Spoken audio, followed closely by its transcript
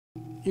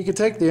you could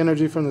take the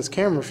energy from this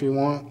camera if you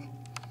want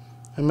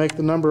and make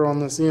the number on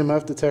this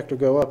EMF detector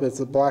go up. It's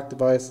a black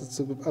device. It's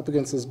up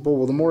against this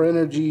bowl. The more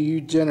energy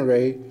you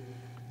generate,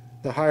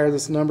 the higher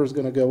this number is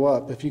going to go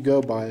up if you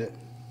go by it.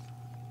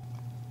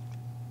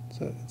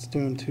 So it's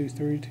doing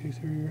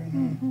 2323 right now.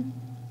 Mm-hmm.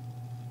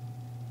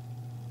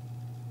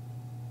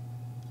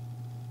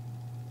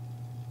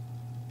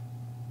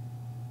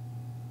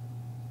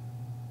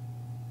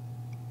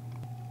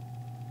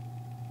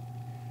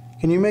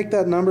 Can you make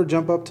that number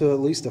jump up to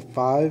at least a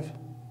 5?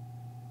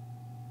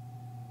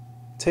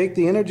 Take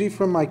the energy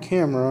from my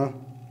camera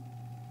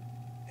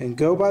and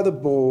go by the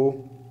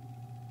bowl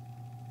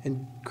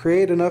and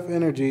create enough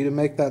energy to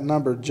make that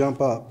number jump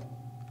up.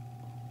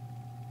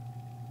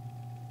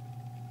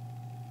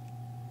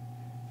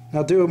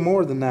 Now do it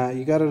more than that.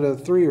 You got it at a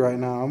 3 right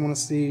now. I'm going to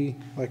see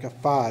like a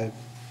 5.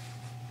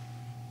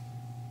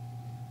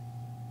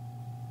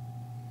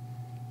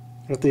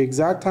 At the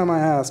exact time I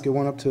asked, it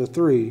went up to a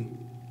 3.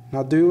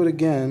 Now do it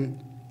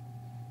again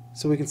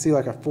so we can see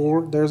like a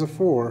 4. There's a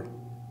 4.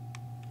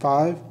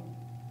 5?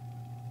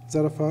 Is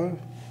that a 5?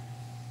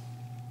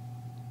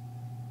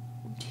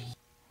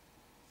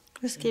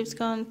 This keeps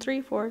going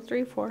 3, 4,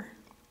 3, 4.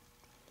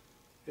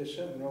 It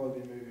shouldn't really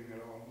be moving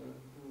at all. It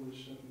really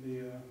shouldn't be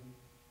a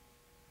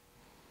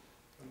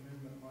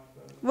movement like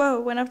that. Whoa,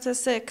 went up to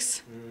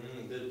 6.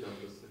 It did jump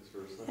to 6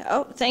 for a second.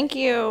 Oh, thank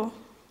you.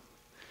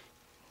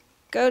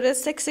 Go to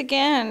 6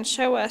 again.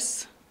 Show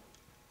us.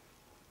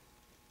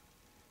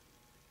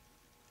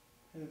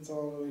 And it's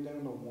all the way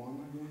down to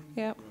 1 again?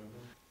 Yep.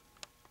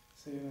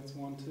 See, that's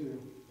 1,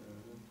 2.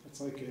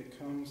 It's like it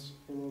comes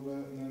for a little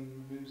bit and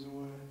then moves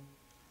away.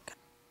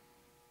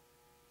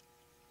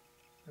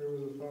 There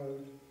was a 5.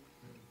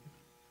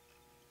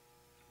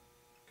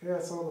 Okay, I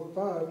saw the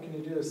 5. Can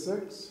you do a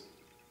 6?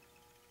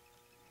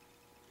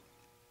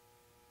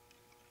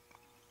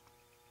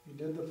 You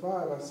did the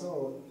 5. I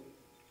saw it.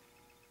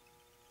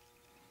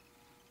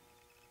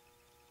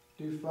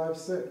 Do 5,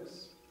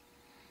 6.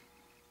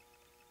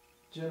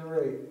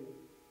 Generate.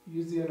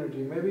 Use the energy.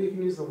 Maybe you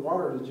can use the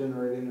water to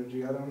generate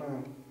energy. I don't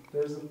know.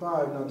 There's the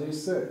 5. Now do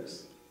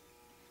 6.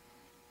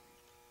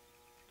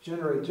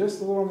 Generate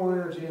just a little more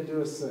energy and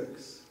do a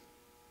 6.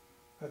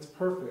 That's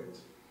perfect.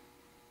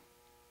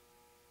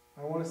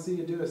 I want to see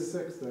you do a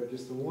 6 though,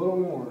 just a little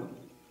more.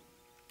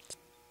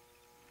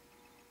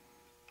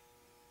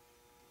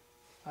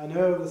 I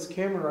know this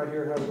camera right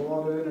here has a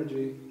lot of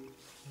energy.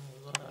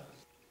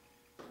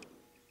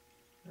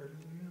 There's it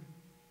again.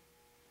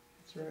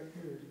 It's right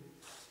here.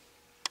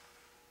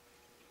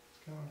 It's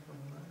coming from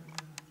right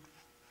here.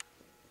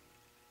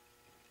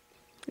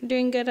 You're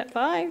doing good at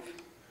 5.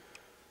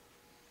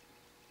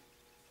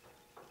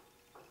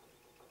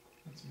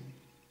 That's me.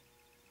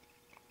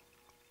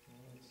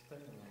 It's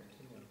sticking there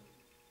too.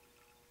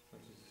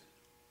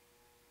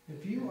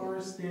 If you are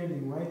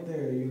standing right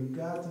there, you've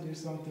got to do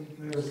something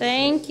there.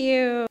 Thank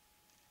you.